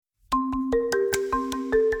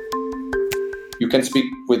you can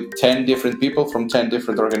speak with 10 different people from 10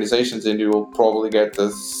 different organizations, and you will probably get a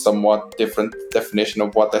somewhat different definition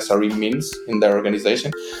of what SRE means in their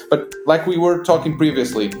organization. But like we were talking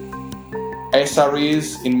previously,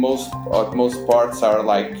 SREs in most parts are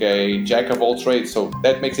like a jack of all trades, so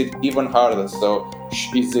that makes it even harder. So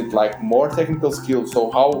is it like more technical skills? So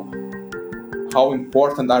how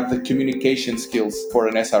important are the communication skills for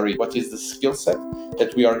an SRE? What is the skill set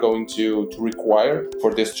that we are going to require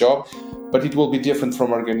for this job? But it will be different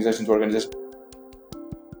from organization to organization.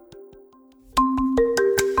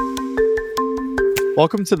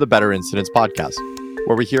 Welcome to the Better Incidents podcast,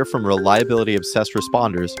 where we hear from reliability-obsessed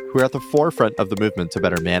responders who are at the forefront of the movement to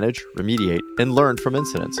better manage, remediate, and learn from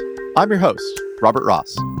incidents. I'm your host, Robert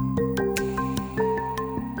Ross.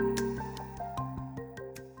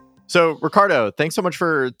 So, Ricardo, thanks so much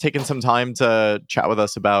for taking some time to chat with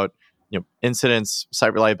us about incidents,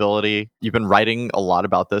 site reliability. You've been writing a lot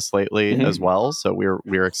about this lately as well. So we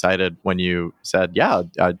were excited when you said,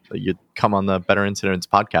 you'd come on the Better Incidents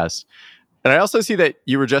podcast. And I also see that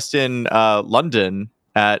you were just in London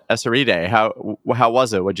at SRE Day. How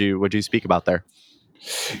was it? What'd you speak about there?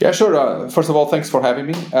 Yeah, sure. First of all, thanks for having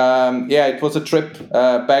me. It was a trip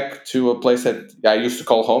back to a place that I used to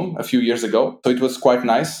call home a few years ago. So it was quite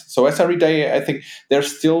nice. So SRE Day, I think they're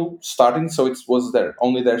still starting. So it was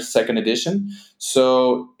only their second edition.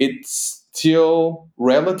 So it's still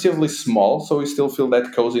relatively small. So we still feel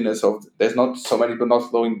that coziness of there's not so many people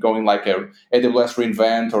not going like a AWS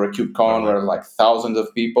reInvent or a KubeCon where like thousands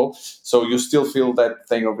of people. So you still feel that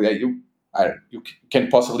thing of you can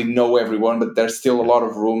possibly know everyone, but there's still a lot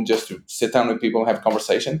of room just to sit down with people and have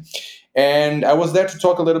conversation. And I was there to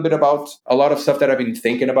talk a little bit about a lot of stuff that I've been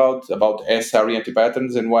thinking about SRE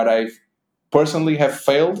anti-patterns and what I personally have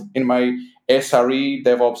failed in my SRE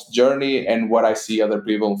DevOps journey and what I see other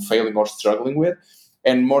people failing or struggling with.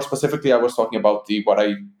 And more specifically, I was talking about what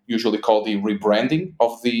I usually call the rebranding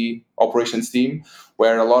of the operations team,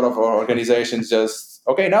 where a lot of our organizations just,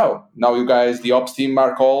 okay, now you guys, the ops team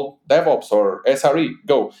are called DevOps or SRE,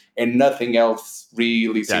 go. And nothing else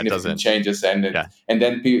really significant changes. And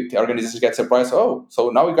then the organization gets surprised, oh, so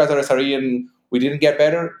now you guys are SRE and we didn't get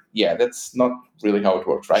better? Yeah, that's not really how it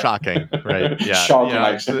works, right? Shocking, right? Yeah,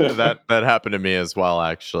 Shocking. That happened to me as well,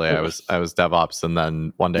 actually. I was DevOps, and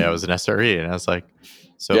then one day I was an SRE, and I was like,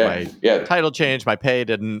 my title changed, my pay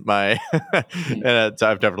didn't, and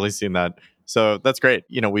I've definitely seen that. So that's great.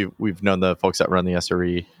 We've known the folks that run the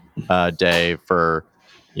SRE day for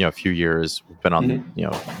a few years. We've been on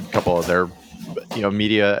a couple of their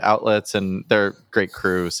media outlets, and they're a great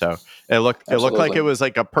crew. So it looked like it was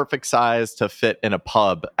like a perfect size to fit in a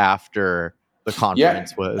pub after the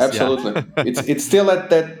conference was. Absolutely. It's still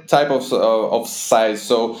at that type of size.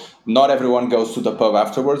 So not everyone goes to the pub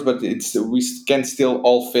afterwards, but we can still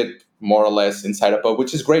all fit more or less inside a pub,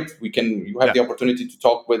 which is great. You have the opportunity to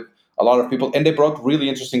talk with a lot of people, and they brought really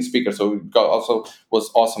interesting speakers. So it also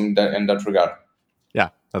was awesome in that regard. Yeah,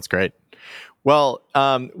 that's great. Well,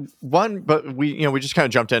 but we just kind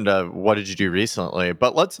of jumped into what did you do recently,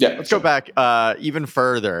 but let's go back even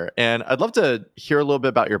further, and I'd love to hear a little bit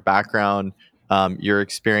about your background, your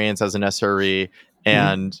experience as an SRE,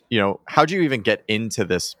 and how did you even get into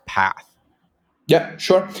this path? Yeah,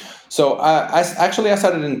 sure. So I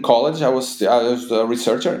started in college. I was a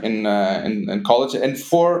researcher in college, and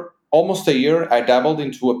for almost a year, I dabbled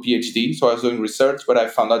into a PhD. So I was doing research, but I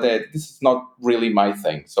found out that this is not really my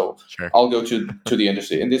thing. So I'll go to the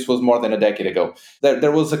industry. And this was more than a decade ago.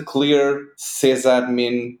 There was a clear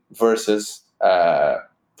sysadmin versus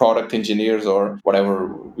product engineers, or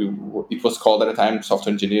whatever it was called at the time,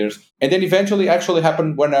 software engineers. And then eventually actually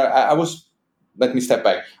happened when I was, let me step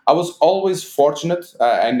back. I was always fortunate,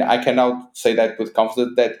 and I can now say that with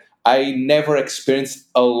confidence, that I never experienced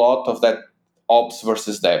a lot of that ops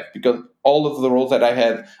versus dev, because all of the roles that I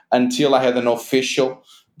had until I had an official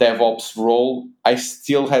DevOps role, I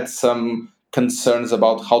still had some concerns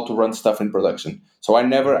about how to run stuff in production. So I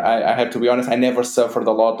have to be honest, I never suffered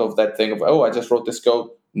a lot of that thing of, I just wrote this code,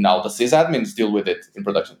 now the sysadmins deal with it in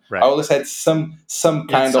production. Right. I always had some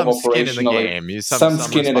kind of operational skin in the game. Some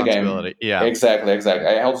skin in the game. Yeah, exactly.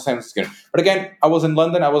 I held the same skin. But again, I was in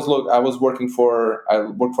London. I worked for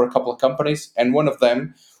a couple of companies, and one of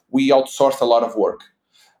them, we outsourced a lot of work.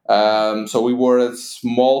 So we were a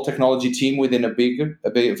small technology team within a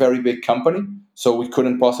very big company. So we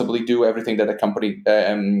couldn't possibly do everything that a company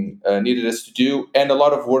needed us to do. And a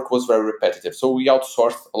lot of work was very repetitive. So we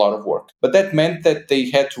outsourced a lot of work. But that meant that they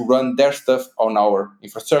had to run their stuff on our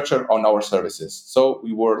infrastructure, on our services. So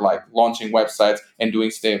we were like launching websites and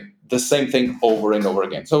doing the same thing over and over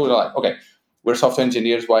again. So we were like, okay, we're software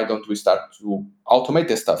engineers. Why don't we start to automate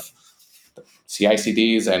this stuff?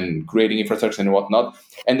 CI/CDs and creating infrastructure and whatnot.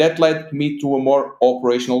 And that led me to a more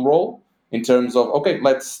operational role in terms of, okay,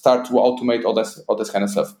 let's start to automate all this kind of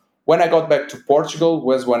stuff. When I got back to Portugal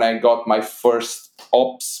was when I got my first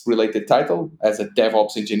ops related title as a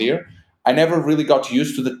DevOps engineer. I never really got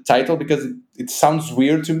used to the title because it sounds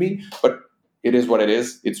weird to me, but it is what it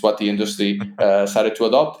is. It's what the industry started to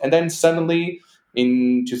adopt. And then suddenly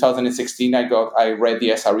in 2016, I read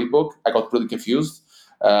the SRE book. I got really confused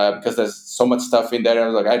because there's so much stuff in there. I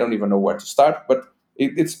was like, I don't even know where to start. But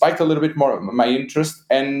it spiked a little bit more my interest,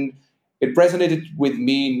 and it resonated with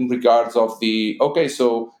me in regards of the, okay,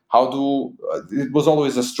 so how do it was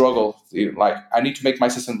always a struggle, like I need to make my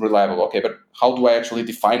system reliable, okay, but how do I actually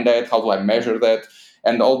define that, how do I measure that,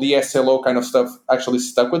 and all the SLO kind of stuff actually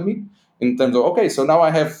stuck with me in terms of, okay, so now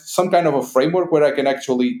I have some kind of a framework where I can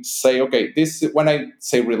actually say, okay, this, when I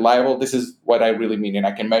say reliable, this is what I really mean, and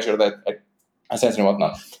I can measure that at sense and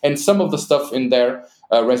whatnot. And some of the stuff in there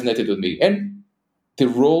resonated with me, and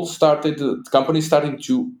the company starting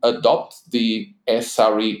to adopt the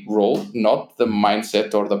SRE role, not the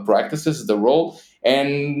mindset or the practices, the role.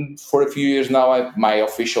 And for a few years now, my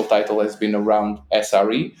official title has been around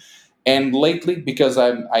SRE. And lately, because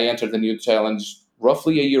I entered a new challenge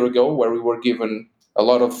roughly a year ago, where we were given a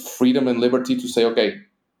lot of freedom and liberty to say, okay,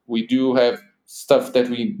 we do have stuff that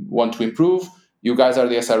we want to improve. You guys are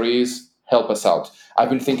the SREs, help us out. I've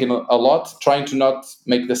been thinking a lot, trying to not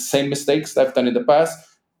make the same mistakes that I've done in the past,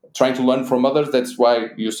 trying to learn from others. That's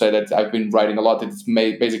why you say that I've been writing a lot. It's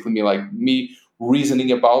basically me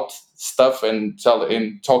reasoning about stuff and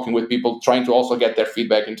talking with people, trying to also get their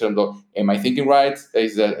feedback in terms of, am I thinking right?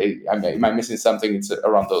 Am I missing something? It's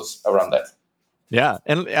around that. Yeah,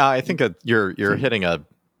 and I think you're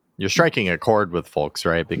striking a chord with folks,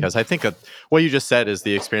 right? Because I think what you just said is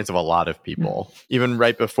the experience of a lot of people. Even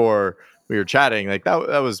right before we were chatting, like that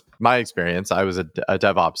was my experience. I was a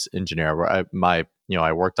DevOps engineer where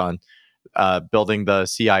I worked on building the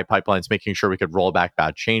CI pipelines, making sure we could roll back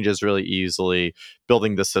bad changes really easily,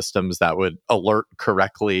 building the systems that would alert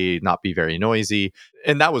correctly, not be very noisy.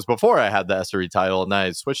 And that was before I had the SRE title, and then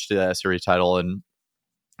I switched to the SRE title, and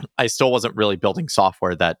I still wasn't really building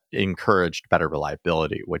software that encouraged better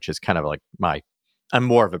reliability, which is kind of like I'm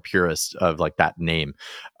more of a purist of like that name.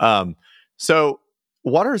 So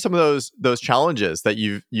what are some of those challenges that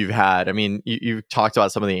you've had? I mean, you've talked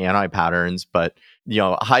about some of the anti-patterns, but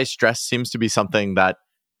high stress seems to be something that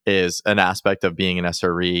is an aspect of being an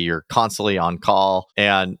SRE. You're constantly on call.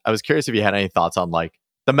 And I was curious if you had any thoughts on like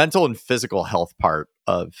the mental and physical health part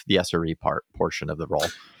of the SRE portion of the role.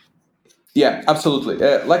 Yeah, absolutely.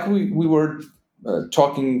 Like we were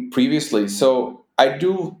talking previously, so I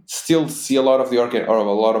do still see a lot of a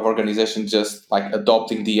lot of organizations just like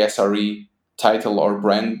adopting the SRE title or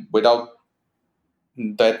brand without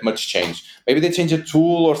that much change. Maybe they change a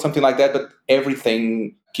tool or something like that, but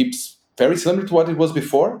everything keeps very similar to what it was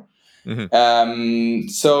before. Mm-hmm.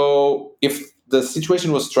 So if the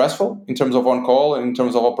situation was stressful in terms of on call and in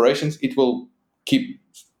terms of operations, it will keep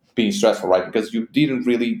being stressful, right? Because you didn't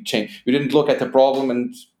really change. You didn't look at the problem,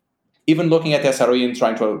 and even looking at SRE and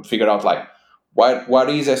trying to figure out like what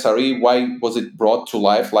is SRE? Why was it brought to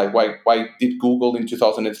life? Like why did Google in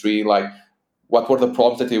 2003 like what were the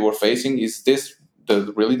problems that they were facing? Is this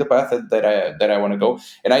really the path that I want to go?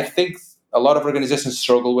 And I think a lot of organizations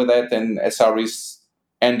struggle with that, and SREs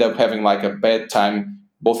end up having like a bad time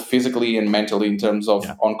both physically and mentally in terms of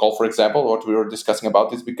on call, for example. What we were discussing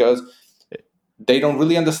about is because they don't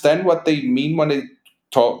really understand what they mean when they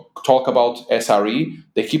talk about SRE.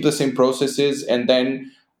 They keep the same processes, and then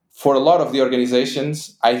for a lot of the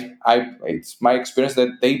organizations, it's my experience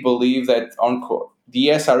that they believe that the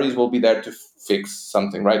SREs will be there to fix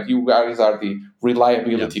something, right? You guys are the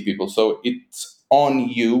reliability people, so it's on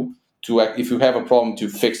you to, if you have a problem, to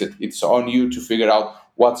fix it. It's on you to figure out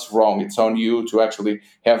what's wrong. It's on you to actually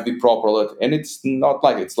have the proper alert. And it's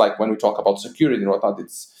like when we talk about security and whatnot,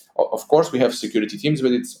 of course we have security teams,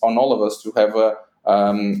 but it's on all of us to have a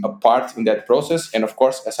part in that process. And of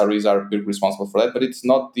course, SREs are responsible for that, but it's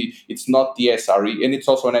not the SRE, and it's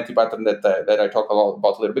also an anti-pattern that I talk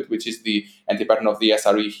about a little bit, which is the anti-pattern of the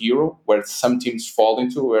SRE hero, where some teams fall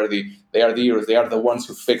into, where they are the heroes. They are the ones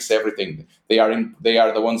who fix everything. They are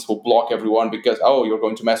the ones who block everyone because, oh, you're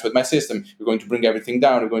going to mess with my system. You're going to bring everything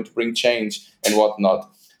down. You're going to bring change and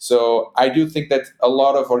whatnot. So I do think that a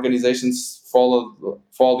lot of organizations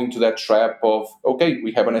fall into that trap of, okay,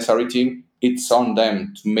 we have an SRE team. It's on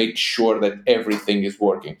them to make sure that everything is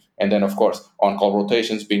working. And then, of course, on-call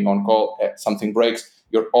rotations, being on call, something breaks,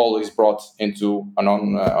 you're always brought into an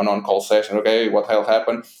on-call session. Okay, what the hell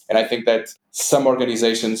happened? And I think that some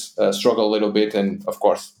organizations struggle a little bit, and of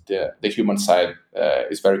course the human side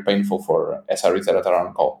is very painful for SREs that are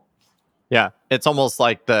on call. Yeah, it's almost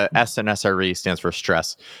like the S in SRE stands for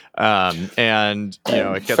stress, and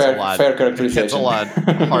it gets fair characterization. It gets a lot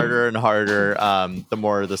harder and harder the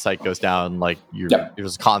more the site goes down. Like you're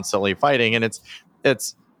just constantly fighting, and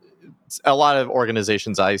it's a lot of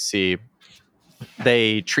organizations I see,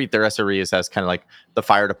 they treat their SREs as kind of like the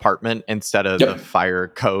fire department instead of the fire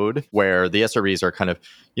code, where the SREs are kind of,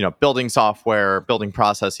 building software, building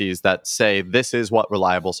processes that say this is what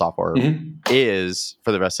reliable software is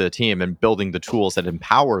for the rest of the team, and building the tools that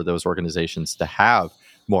empower those organizations to have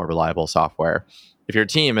more reliable software. If your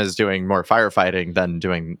team is doing more firefighting than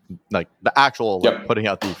doing like the actual putting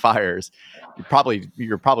out the fires,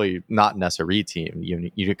 you're probably not an SRE team.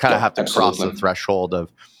 You kind of have to cross the threshold of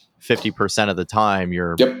 50% of the time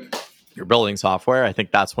you're building software. I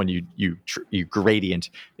think that's when you gradient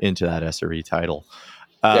into that SRE title.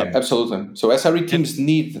 Absolutely. So SRE teams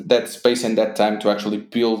need that space and that time to actually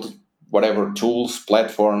build whatever tools,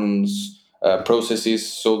 platforms, processes,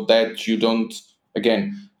 so that you don't.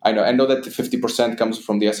 Again, I know that 50% comes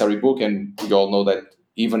from the SRE book, and we all know that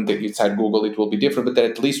even inside Google it will be different, but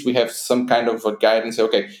at least we have some kind of a guidance.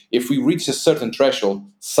 Okay, if we reach a certain threshold,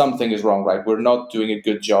 something is wrong, right? We're not doing a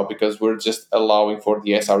good job because we're just allowing for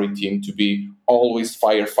the SRE team to be always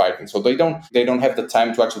firefighting. So they don't have the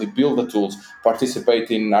time to actually build the tools,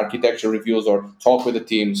 participate in architecture reviews, or talk with the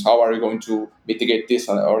teams. How are you going to mitigate this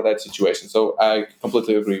or that situation? So I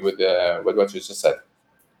completely agree with what you just said.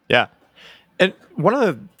 Yeah. And one of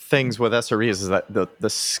the things with SREs is that the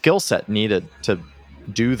skill set needed to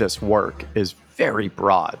do this work is very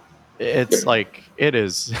broad. It's like it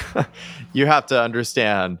is you have to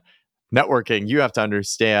understand networking, you have to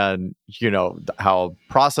understand how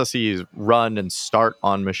processes run and start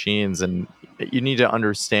on machines, and you need to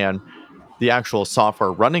understand the actual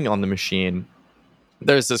software running on the machine.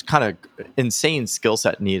 There's this kind of insane skill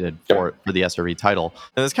set needed for the SRE title,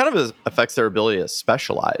 and this kind of affects their ability to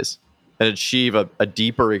specialize and achieve a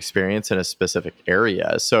deeper experience in a specific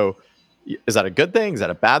area. So is that a good thing? Is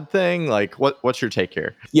that a bad thing? Like, what's your take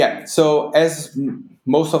here? Yeah. So as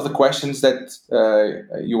most of the questions that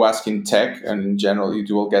you ask in tech and in general,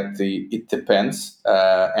 you will get the "it depends"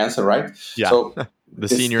 answer, right? Yeah. So the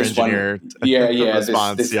senior engineer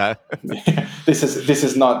response. This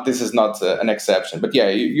is not an exception, but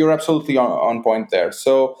you're absolutely on point there.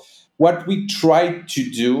 So what we try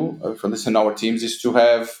to do for this in our teams is to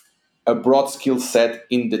have a broad skill set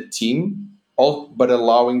in the team, but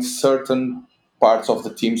allowing certain parts of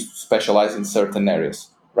the teams to specialize in certain areas,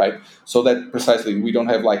 right? So that precisely we don't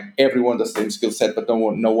have like everyone the same skill set, but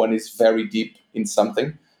no one is very deep in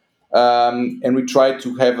something. And we try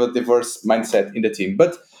to have a diverse mindset in the team.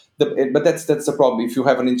 But that's the problem. If you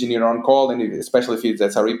have an engineer on call, and especially if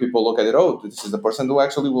it's SRE, people look at it. Oh, this is the person who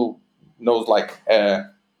actually knows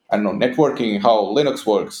I don't know, networking, how Linux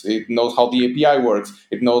works. It knows how the API works.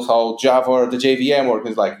 It knows how Java or the JVM works.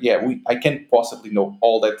 It's like, I can't possibly know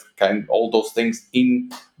all those things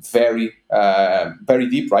in very, very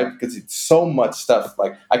deep, right? Because it's so much stuff.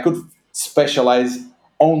 Like I could specialize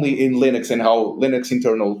only in Linux and how Linux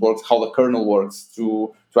internal works, how the kernel works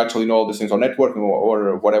to actually know all these things, or networking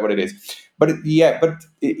or whatever it is. But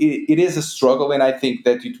it is a struggle, and I think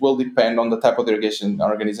that it will depend on the type of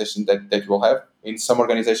organization that you will have. In some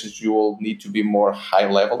organizations, you will need to be more high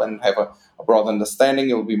level and have a broad understanding.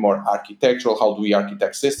 It will be more architectural. How do we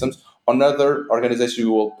architect systems? On other organizations, you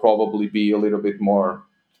will probably be a little bit more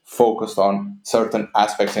focused on certain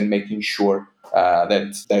aspects and making sure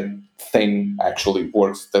that thing actually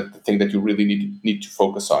works, the thing that you really need to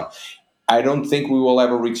focus on. I don't think we will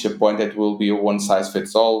ever reach a point that will be a one size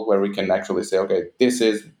fits all, where we can actually say, okay, this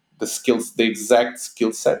is the exact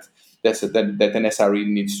skill set that an SRE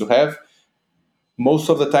needs to have. Most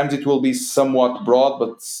of the times it will be somewhat broad,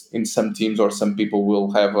 but in some teams or some people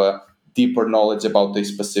will have a deeper knowledge about a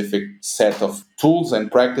specific set of tools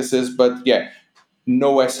and practices. But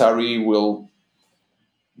no SRE will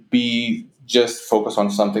be just focused on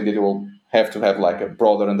something. That you will have to have like a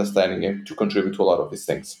broader understanding to contribute to a lot of these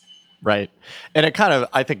things. Right. And it kind of,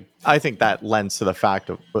 I think that lends to the fact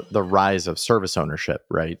of the rise of service ownership,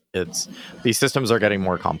 right? It's these systems are getting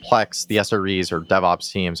more complex. The SREs or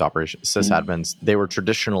DevOps teams, operations sysadmins, they were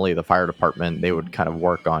traditionally the fire department. They would kind of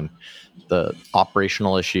work on the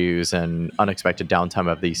operational issues and unexpected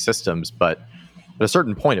downtime of these systems. But at a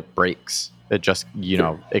certain point, it breaks. It just,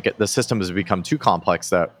 the system has become too complex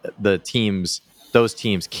that those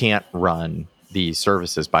teams can't run these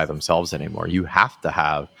services by themselves anymore. You have to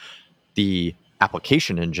have the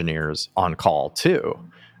application engineers on call too.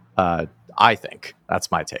 I think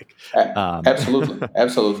that's my take. Absolutely.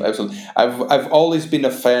 I've always been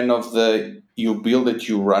a fan of the you build it,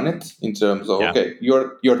 you run it, in terms of okay,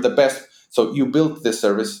 you're the best. So you built this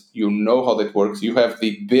service, you know how that works, you have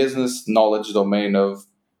the business knowledge domain of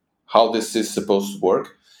how this is supposed to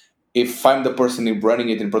work. If I'm the person running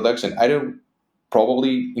it in production, I don't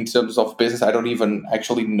probably in terms of business, I don't even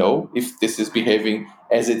actually know if this is behaving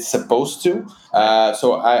as it's supposed to.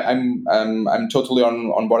 So I'm totally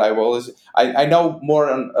on board. I know more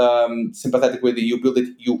sympathetic with the you build it,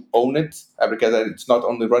 you own it, because it's not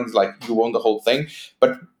only run, it's like you own the whole thing.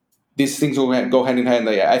 But these things will go hand in hand.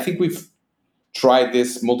 I think we've tried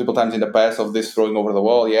this multiple times in the past of this throwing over the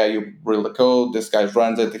wall. Yeah, you build the code, this guy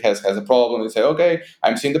runs it, it has a problem. You say, okay,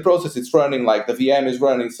 I'm seeing the process, it's running, like the VM is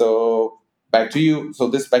running, so back to you. So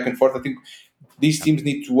this back and forth, I think these teams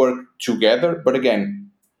need to work together. But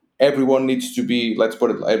again, everyone needs to be,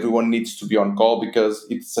 everyone needs to be on call, because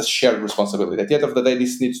it's a shared responsibility. At the end of the day,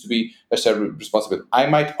 this needs to be a shared responsibility. I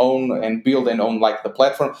might own and build and own like the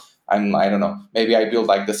platform. I don't know, maybe I build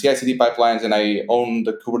like the CI/CD pipelines and I own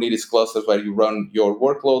the Kubernetes clusters where you run your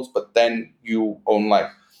workloads, but then you own like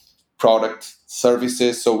product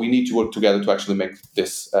services. So we need to work together to actually make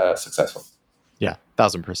this successful. Yeah,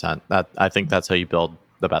 1,000%. I think that's how you build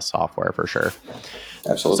the best software for sure.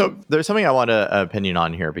 Absolutely. So there's something I want an opinion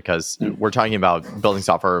on here, because we're talking about building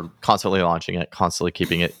software, constantly launching it, constantly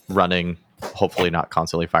keeping it running, hopefully not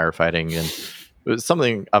constantly firefighting, and it was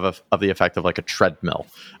something of the effect of like a treadmill,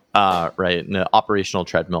 right? An operational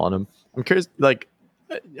treadmill. And I'm curious, like,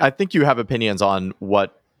 I think you have opinions on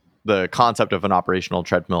what the concept of an operational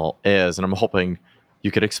treadmill is, and I'm hoping you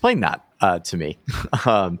could explain that to me.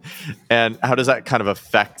 And how does that kind of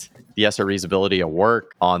affect the SRE's ability to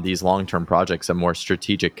work on these long-term projects and more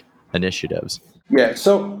strategic initiatives? Yeah,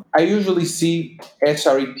 so I usually see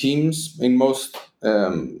SRE teams in most,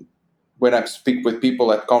 when I speak with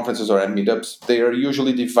people at conferences or at meetups, they are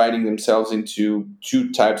usually dividing themselves into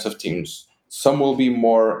two types of teams. Some will be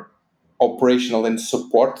more operational and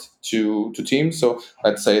support to teams. So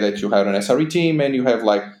let's say that you have an SRE team and you have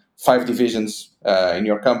like 5 divisions in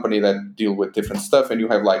your company that deal with different stuff, and you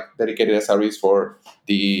have like dedicated SREs for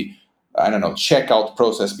the checkout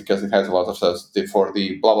process, because it has a lot of stuff, for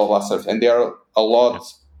the blah blah blah stuff, and they are a lot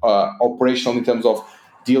operational in terms of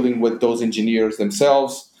dealing with those engineers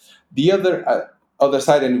themselves. The other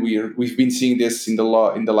side, and we've been seeing this in the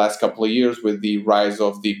last couple of years with the rise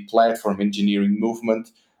of the platform engineering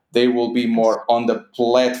movement. They will be more on the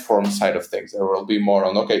platform side of things. There will be more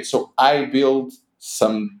on, okay, so I build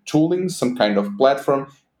some tooling, some kind of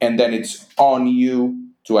platform, and then it's on you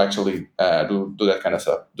to actually do that kind of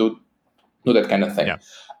stuff, do that kind of thing. Yeah.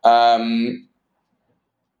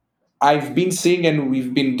 I've been seeing, and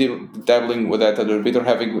we've been dabbling with that a little bit, or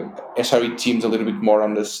having SRE teams a little bit more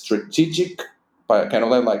on the strategic, kind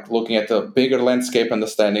of like looking at the bigger landscape,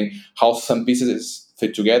 understanding how some pieces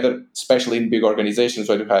fit together, especially in big organizations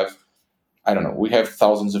where you have, we have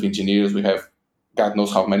thousands of engineers, we have God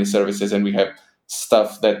knows how many services, and we have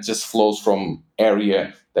stuff that just flows from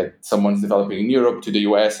area that someone's developing in Europe to the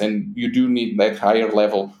US, and you do need that higher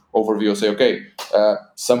level overview. Say, okay,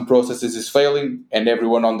 some processes is failing, and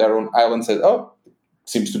everyone on their own island says, oh,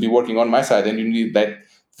 seems to be working on my side, and you need that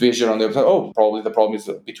vision on the other side. Oh, probably the problem is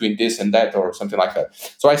between this and that, or something like that.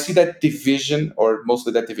 So I see that division, or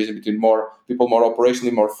mostly that division, between more people, more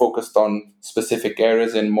operationally, more focused on specific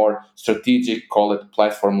areas, and more strategic, call it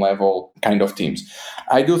platform level kind of teams.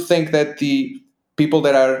 I do think that the people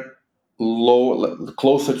that are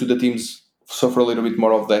closer to the teams suffer a little bit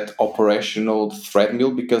more of that operational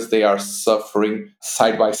treadmill, because they are suffering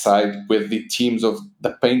side by side with the teams of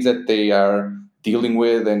the pains that they are dealing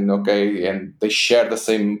with, and they share the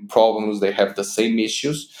same problems, they have the same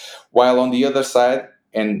issues. While on the other side,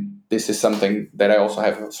 and this is something that I also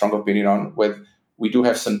have a strong opinion on, we do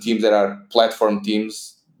have some teams that are platform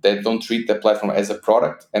teams that don't treat the platform as a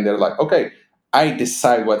product, and they're like, okay, I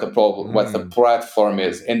decide what the problem, what the platform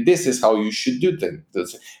is, and this is how you should do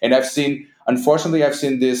things. And unfortunately, I've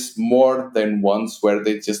seen this more than once, where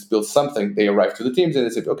they just build something, they arrive to the teams, and they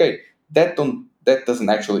say, okay, that doesn't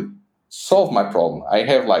actually solve my problem. I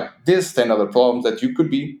have like this 10 other problems that you could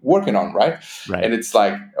be working on, right? And it's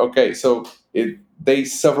like, okay, so they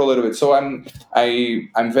suffer a little bit. So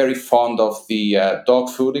I'm very fond of the dog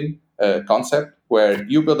fooding concept, where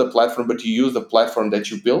you build a platform, but you use the platform that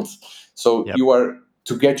you built. So you are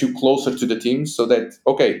to get you closer to the team, so that,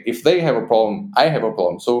 okay, if they have a problem, I have a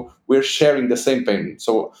problem. So we're sharing the same pain.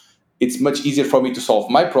 So it's much easier for me to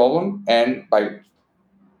solve my problem, and I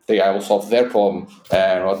will solve their problem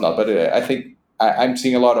and whatnot. But I think I'm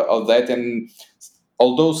seeing a lot of that. And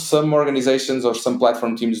although some organizations or some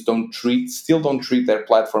platform teams still don't treat their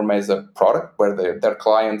platform as a product where their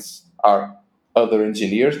clients are other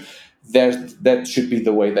engineers, that should be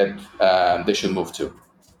the way that they should move to.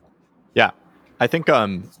 Yeah, I think I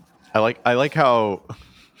like how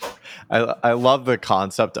I love the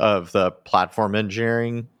concept of the platform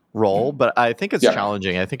engineering role, but I think it's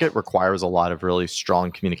challenging. I think it requires a lot of really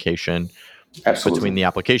strong communication between the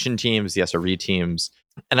application teams, the SRE teams.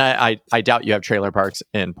 And I doubt you have trailer parks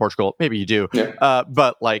in Portugal. Maybe you do. Yeah.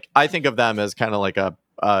 But like, I think of them as kind of like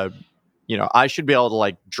I should be able to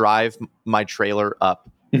like drive my trailer up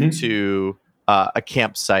to a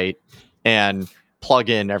campsite and plug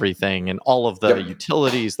in everything, and all of the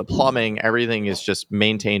utilities, the plumbing, everything is just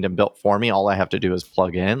maintained and built for me. All I have to do is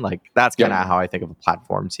plug in. Like, that's kind of how I think of a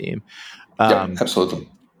platform team. Absolutely.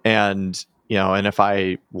 And, and if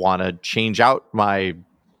I want to change out my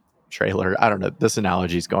trailer, I don't know, this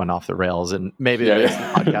analogy is going off the rails, and maybe it makes the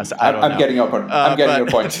podcast. I don't know. I'm getting your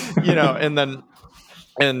point.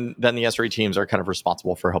 And then the SRE teams are kind of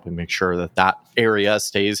responsible for helping make sure that area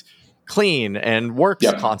stays clean and works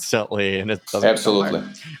constantly, and it doesn't. Absolutely.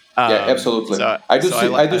 Absolutely. So, I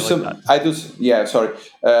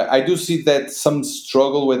do see that some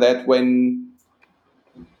struggle with that when,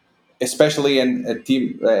 especially in a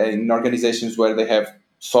team in organizations where they have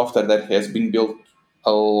software that has been built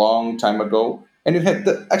a long time ago, and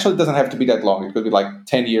actually it doesn't have to be that long. It could be like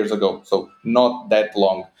 10 years ago, so not that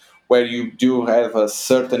long, where you do have a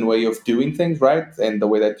certain way of doing things, right? And the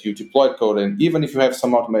way that you deploy code, and even if you have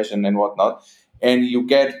some automation and whatnot, and you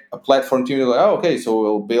get a platform team, you're like, oh, okay, so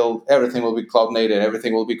we'll build, everything will be cloud native,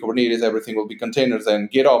 everything will be Kubernetes, everything will be containers and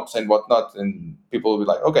GitOps and whatnot, and people will be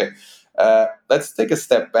like, okay, let's take a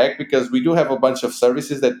step back, because we do have a bunch of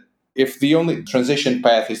services that if the only transition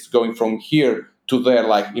path is going from here to there,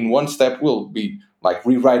 like in one step, we'll be like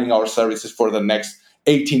rewriting our services for the next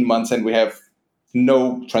 18 months and we have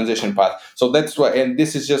no transition path. So that's why, and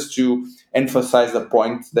this is just to emphasize the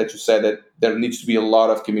point that you said, that there needs to be a lot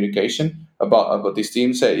of communication about these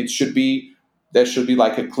teams. There should be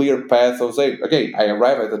like a clear path of say, okay, I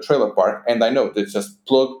arrive at the trailer park and I know that just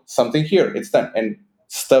plug something here, it's done, and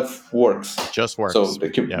stuff works. Just works. So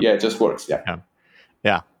it just works.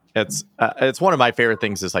 Yeah. It's one of my favorite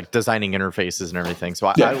things is like designing interfaces and everything. So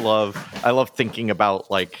I love thinking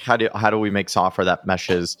about like how do we make software that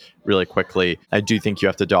meshes really quickly. I do think you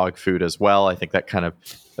have to dog food as well. I think that kind of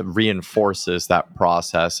reinforces that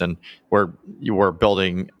process. And we're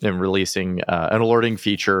building and releasing an alerting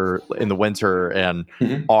feature in the winter, and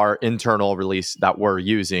our internal release that we're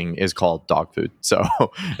using is called dog food. So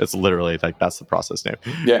it's literally like that's the process name.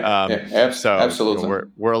 So absolutely.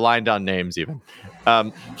 We're aligned on names even.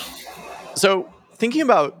 So thinking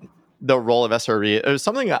about the role of SRE, it was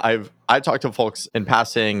something that I talked to folks in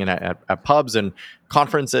passing and at pubs and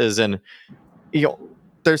conferences, and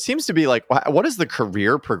there seems to be like, what is the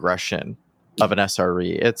career progression of an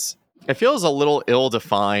SRE? It feels a little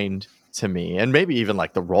ill-defined to me, and maybe even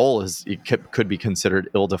like the role could be considered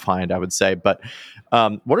ill-defined, I would say. But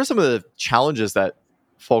what are some of the challenges that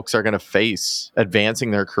folks are going to face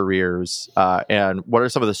advancing their careers, and what are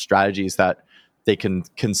some of the strategies that they can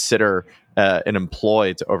consider and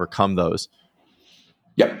employ to overcome those?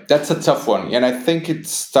 Yeah, that's a tough one. And I think it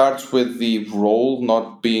starts with the role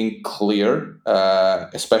not being clear,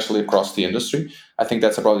 especially across the industry. I think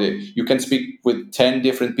that's probably, you can speak with 10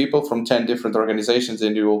 different people from 10 different organizations,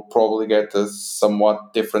 and you will probably get a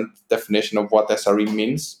somewhat different definition of what SRE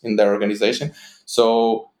means in their organization.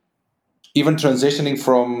 So even transitioning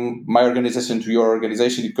from my organization to your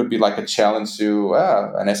organization, it could be like a challenge to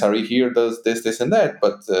an SRE here does this, and that,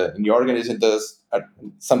 but in your organization does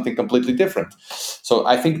something completely different. So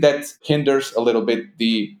I think that hinders a little bit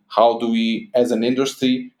how do we, as an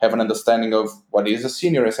industry, have an understanding of what is a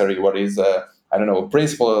senior SRE, what is a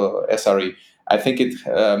principal SRE. I think it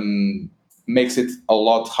makes it a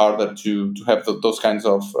lot harder to have those kinds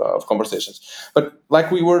of conversations. But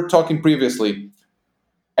like we were talking previously,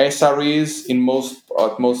 SREs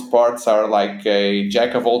at most parts are like a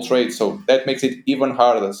jack of all trades, so that makes it even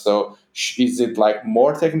harder. So is it like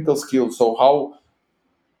more technical skills? So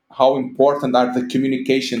how important are the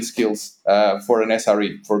communication skills for an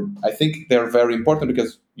SRE? I think they're very important,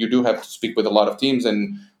 because you do have to speak with a lot of teams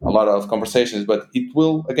and a lot of conversations. But it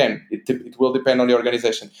will depend on the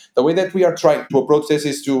organization. The way that we are trying to approach this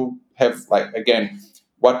is to have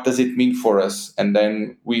what does it mean for us? And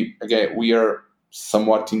then we are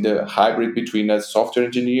somewhat in the hybrid between a software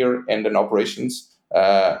engineer and an operations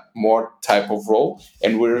more type of role,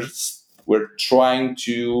 and we're trying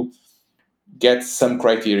to get some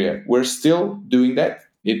criteria. We're still doing that.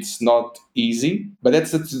 It's not easy, but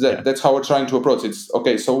that's how we're trying to approach it. It's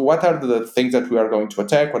okay. So what are the things that we are going to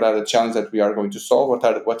attack? What are the challenges that we are going to solve?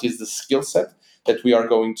 What is the skill set that we are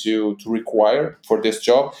going to require for this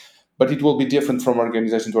job? But it will be different from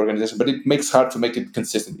organization to organization. But it makes hard to make it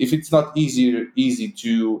consistent. If it's not easy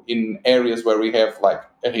to in areas where we have like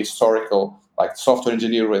a historical like software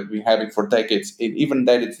engineer we've been having for decades, even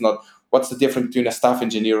that it's not. What's the difference between a staff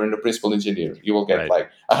engineer and a principal engineer? You will get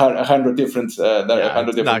like 100 different,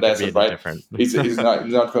 100 different answers, right? It's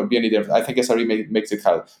not going to be any different. I think SRE makes it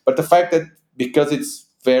hard. But the fact that because it's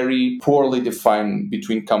very poorly defined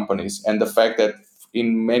between companies, and the fact that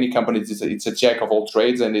in many companies it's a jack of all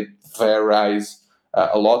trades and it varies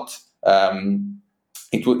a lot,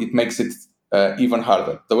 it makes it even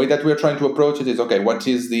harder. The way that we're trying to approach it is, okay, what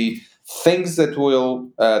is the things that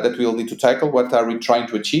we'll need to tackle? What are we trying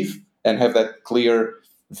to achieve? And have that clear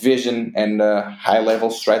vision and high-level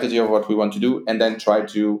strategy of what we want to do, and then try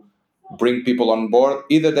to bring people on board,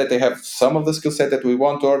 either that they have some of the skill set that we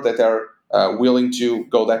want or that are willing to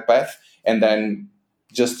go that path, and then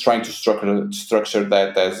just trying to structure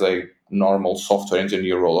that as a normal software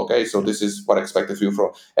engineer role. Okay, so this is what I expected of you from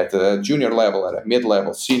at the junior level, at a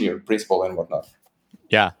mid-level, senior, principal, and whatnot.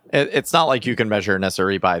 Yeah, it's not like you can measure an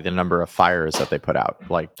SRE by the number of fires that they put out.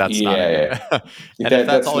 Like that's not it. And if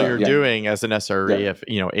that's all you're doing as an SRE, if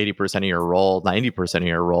 80% of your role, 90% of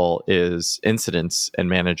your role is incidents and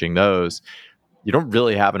managing those, you don't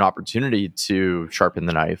really have an opportunity to sharpen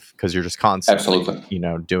the knife because you're just constantly,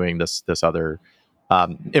 doing this other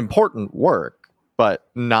important work, but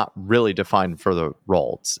not really defined for the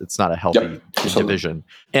role. It's not a healthy division.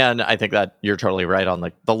 And I think that you're totally right on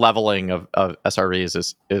like the leveling of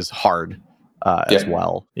SREs is hard as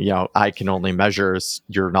well. I can only measure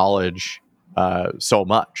your knowledge so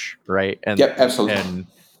much, right? And absolutely.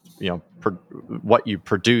 And what you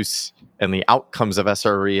produce and the outcomes of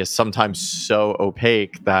SRE is sometimes so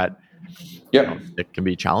opaque that it can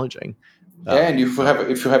be challenging. And if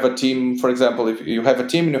you have a team, for example, if you have a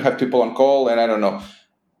team and you have people on call, and I don't know,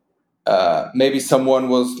 maybe someone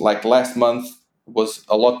was like last month was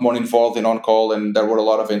a lot more involved in on call, and there were a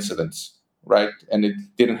lot of incidents, right? And it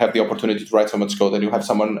didn't have the opportunity to write so much code. And you have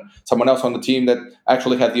someone else on the team that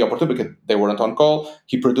actually had the opportunity because they weren't on call.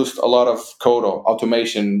 He produced a lot of code or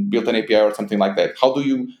automation, built an API or something like that. How do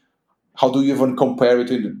you even compare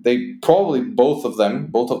it? They probably both of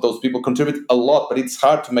those people contribute a lot, but it's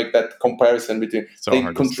hard to make that comparison between. They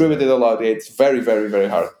contributed a lot. It's very, very, very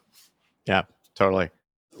hard. Yeah, totally.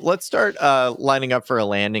 Let's start lining up for a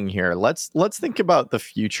landing here. Let's think about the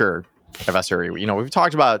future of SRE. We've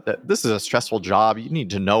talked about that this is a stressful job. You need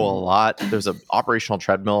to know a lot. There's an operational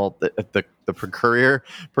treadmill. The career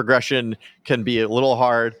progression can be a little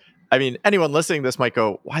hard. I mean, anyone listening to this might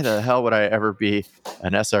go, why the hell would I ever be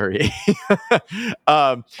an SRE?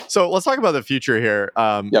 So let's talk about the future here.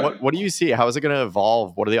 What do you see? How is it going to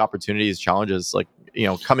evolve? What are the opportunities, challenges,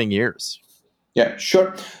 coming years? Yeah,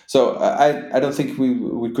 sure. So I don't think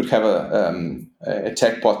we could have a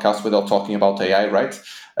tech podcast without talking about AI, right?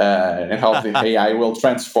 And how the AI will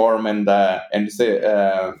transform and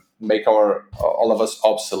make all of us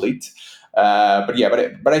obsolete.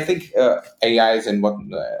 But I think AIs and what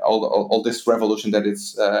all this revolution that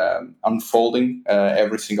is unfolding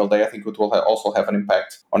every single day, I think it will also have an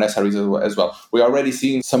impact on SREs as well. We're already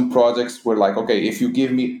seeing some projects where, like, okay, if you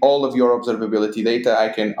give me all of your observability data, I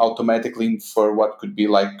can automatically infer what could be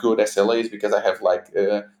like good SLAs because I have like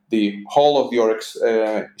the whole of your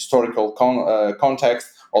historical context,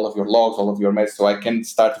 all of your logs, all of your metrics, so I can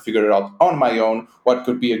start to figure it out on my own what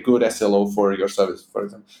could be a good SLO for your service, for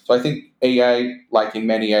example. So I think AI, like in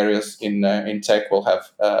many areas in tech, will have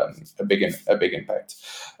a big impact.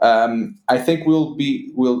 I think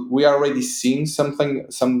we are already seeing some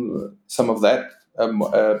of that,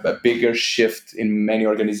 a bigger shift in many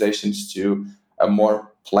organizations to a more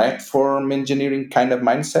platform engineering kind of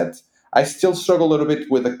mindset. I still struggle a little bit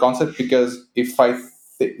with the concept because if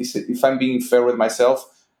I'm being fair with myself,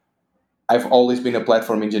 I've always been a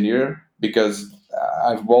platform engineer because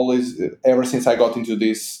I've always, ever since I got into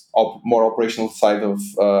this more operational side of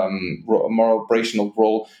more operational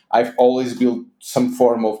role, I've always built some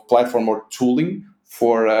form of platform or tooling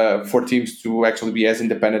for teams to actually be as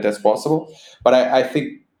independent as possible. But I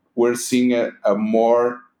think we're seeing a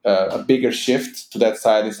bigger shift to that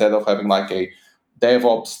side instead of having like a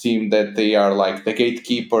DevOps team that they are like the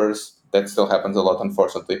gatekeepers. That still happens a lot,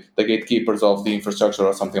 unfortunately. The gatekeepers of the infrastructure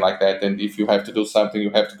or something like that. And if you have to do something, you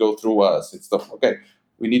have to go through us. It's okay.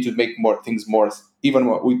 We need to make things more. Even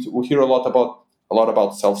more, we hear a lot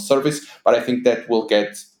about self-service, but I think that will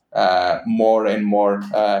get more and more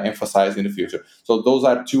emphasized in the future. So those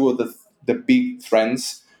are two of the the big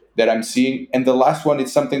trends that I'm seeing. And the last one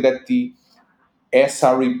is something that the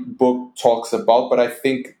SRE book talks about, but I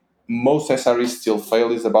think most SREs still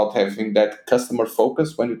fail, is about having that customer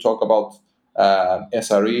focus. When you talk about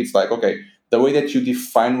SRE, it's like, okay, the way that you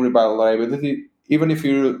define reliability, even if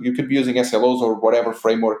you could be using SLOs or whatever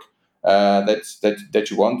framework that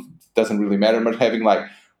you want, doesn't really matter. But having like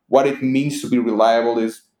what it means to be reliable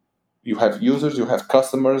is, you have users, you have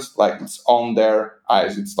customers, like it's on their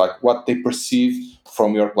eyes. It's like what they perceive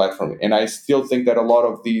from your platform. And I still think that a lot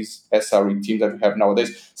of these SRE teams that we have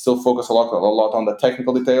nowadays still focus a lot on the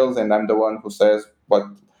technical details. And I'm the one who says what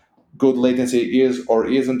good latency is or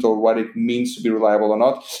isn't, or what it means to be reliable or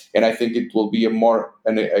not. And I think it will be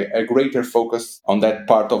a greater focus on that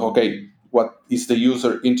part of, okay, what is the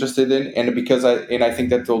user interested in? And I think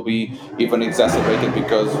that will be even exacerbated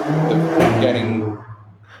because getting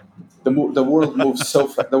the world moves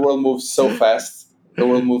the world moves so fast. The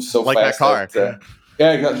world moves so like fast that car.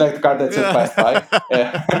 like the car that just passed by.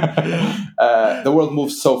 The world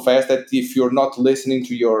moves so fast that if you're not listening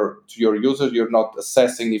to your users, you're not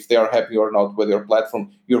assessing if they are happy or not with your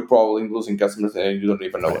platform, you're probably losing customers and you don't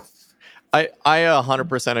even know it. I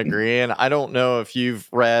 100% agree. And I don't know if you've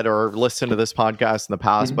read or listened to this podcast in the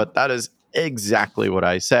past, but that is exactly what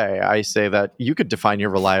I say. I say that you could define your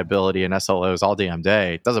reliability in SLOs all damn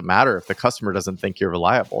day. It doesn't matter if the customer doesn't think you're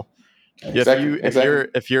reliable. Exactly.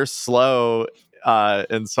 If you're slow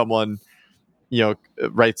and someone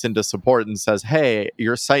writes into support and says, "Hey,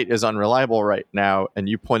 your site is unreliable right now," and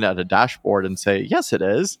you point at a dashboard and say, "Yes, it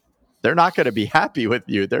is," they're not going to be happy with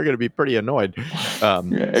you. They're going to be pretty annoyed.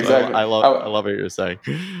 Exactly. So I love what you're saying.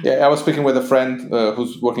 Yeah, I was speaking with a friend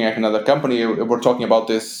who's working at another company. We're talking about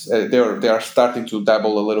this. They are starting to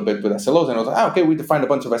dabble a little bit with SLOs, and I was like, okay, we defined a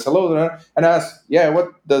bunch of SLOs, and I asked, yeah, what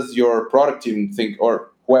does your product team think, or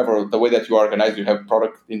whoever, the way that you organize, you have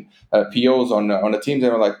product in POs on the teams, and they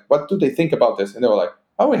were like, what do they think about this? And they were like,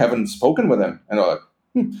 oh, we haven't spoken with them, and they were like,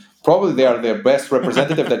 probably they are the best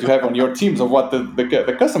representative that you have on your teams of what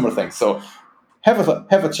the customer thinks. So have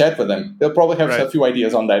a chat with them. They'll probably have a few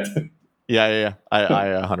ideas on that. Yeah. I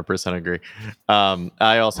 100% agree.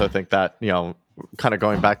 I also think that, kind of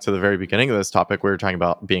going back to the very beginning of this topic, we were talking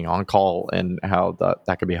about being on call and how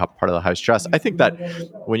that could be part of the high stress. I think that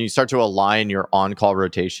when you start to align your on-call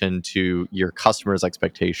rotation to your customers'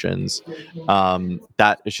 expectations,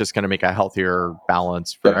 that is just going to make a healthier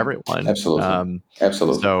balance for everyone.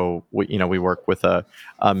 Absolutely. So we work with a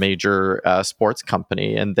major sports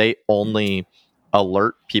company, and they only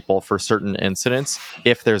alert people for certain incidents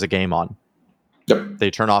if there's a game on. Yep. They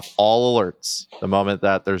turn off all alerts the moment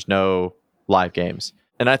that there's no live games.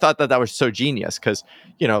 And I thought that was so genius because,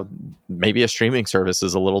 maybe a streaming service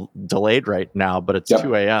is a little delayed right now, but it's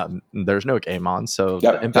 2 a.m. and there's no game on. So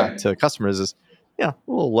the impact to customers is, a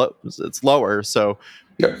little low. It's lower. So,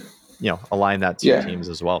 align that to your teams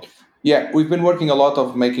as well. Yeah, we've been working a lot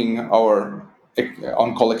of making our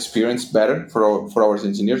on-call experience better for our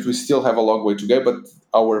engineers. We still have a long way to go, but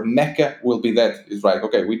our mecca will be that is right.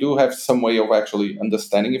 Okay, we do have some way of actually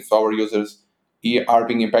understanding if our users are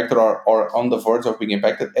being impacted or on the verge of being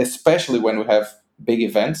impacted, especially when we have big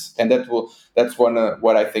events. And that's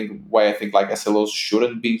why I think like SLOs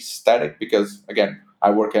shouldn't be static, because again, I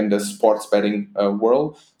work in the sports betting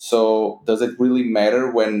world. So does it really matter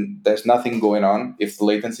when there's nothing going on if the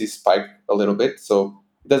latency spiked a little bit? So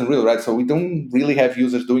it doesn't really, right? So we don't really have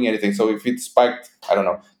users doing anything. So if it spiked, I don't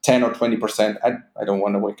know, 10 or 20%, I don't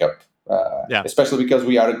want to wake up. Especially because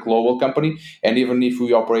we are a global company, and even if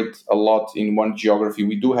we operate a lot in one geography,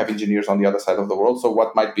 we do have engineers on the other side of the world. So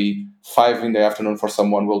what might be 5 in the afternoon for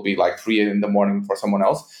someone will be like 3 in the morning for someone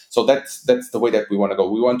else. So that's the way that we want to go.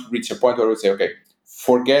 We want to reach a point where we say, okay,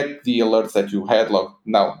 forget the alerts that you had.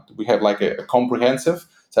 Now we have like a comprehensive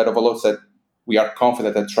set of alerts that we are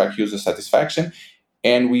confident that track user satisfaction,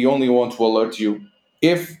 and we only want to alert you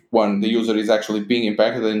if, one, the user is actually being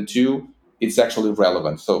impacted, and two, it's actually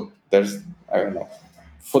relevant. So there's, I don't know,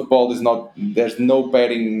 football is not, there's no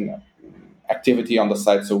betting activity on the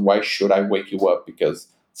site, so why should I wake you up because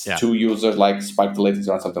two users like spiked the latency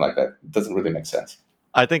or something like that? It doesn't really make sense.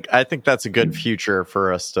 I think that's a good future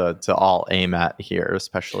for us to all aim at here,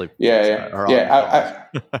 especially. I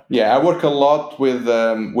work a lot with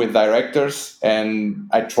directors, and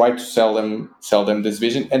I try to sell them this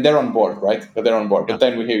vision, and they're on board, right? They're on board. But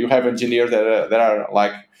then you have engineers that are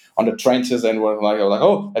like on the trenches, and we're like,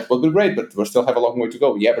 oh, that would be great, but we still have a long way to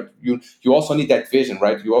go. Yeah, but you also need that vision,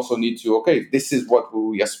 right? You also need to, okay, this is what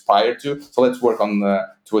we aspire to, so let's work on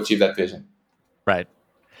to achieve that vision. Right.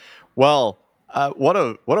 Well, What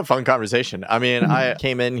a fun conversation. I mean, I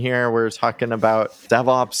came in here, we were talking about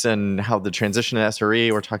DevOps and how the transition to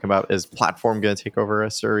SRE. We're talking about, is platform going to take over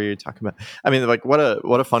SRE? Talking about, I mean, like what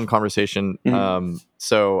a fun conversation.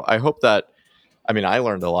 So I hope that, I mean, I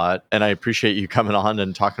learned a lot, and I appreciate you coming on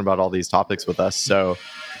and talking about all these topics with us. So,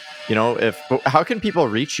 how can people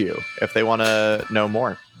reach you if they want to know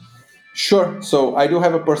more? Sure. So I do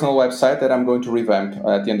have a personal website that I'm going to revamp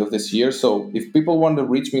at the end of this year. So if people want to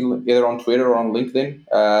reach me either on Twitter or on LinkedIn,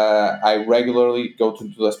 I regularly go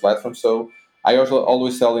to those platforms. So I also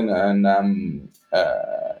always tell at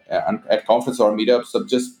conference or meetups. So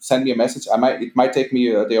just send me a message. It might take me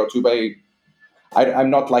a day or two, but I'm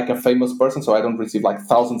not like a famous person, so I don't receive like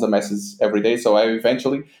thousands of messages every day. So I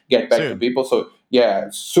eventually get back to people. So yeah,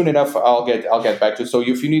 soon enough I'll get back to you. So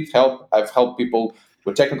if you need help, I've helped people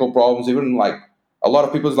with technical problems. Even like a lot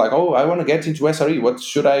of people is like, oh, I want to get into SRE.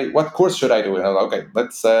 What course should I do? And I'm like, okay,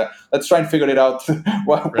 let's try and figure it out.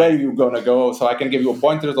 Where are you gonna go? So I can give you a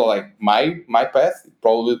pointer to like my path.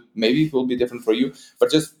 Maybe it will be different for you,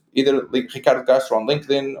 but just either like Ricardo Castro on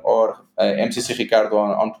LinkedIn or MCC Ricardo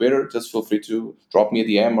on Twitter. Just feel free to drop me a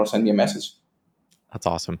DM or send me a message. That's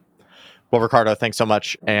awesome. Well, Ricardo, thanks so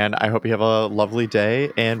much, and I hope you have a lovely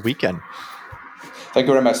day and weekend. Thank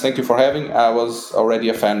you very much. Thank you for having. I was already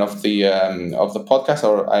a fan of the podcast,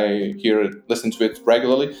 or I listen to it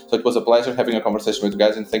regularly. So it was a pleasure having a conversation with you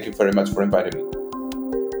guys, and thank you very much for inviting me.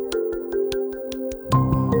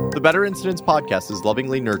 The Better Incidents podcast is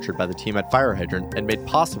lovingly nurtured by the team at Fire Hydrant and made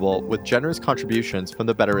possible with generous contributions from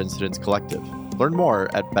the Better Incidents Collective. Learn more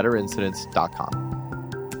at betterincidents.com.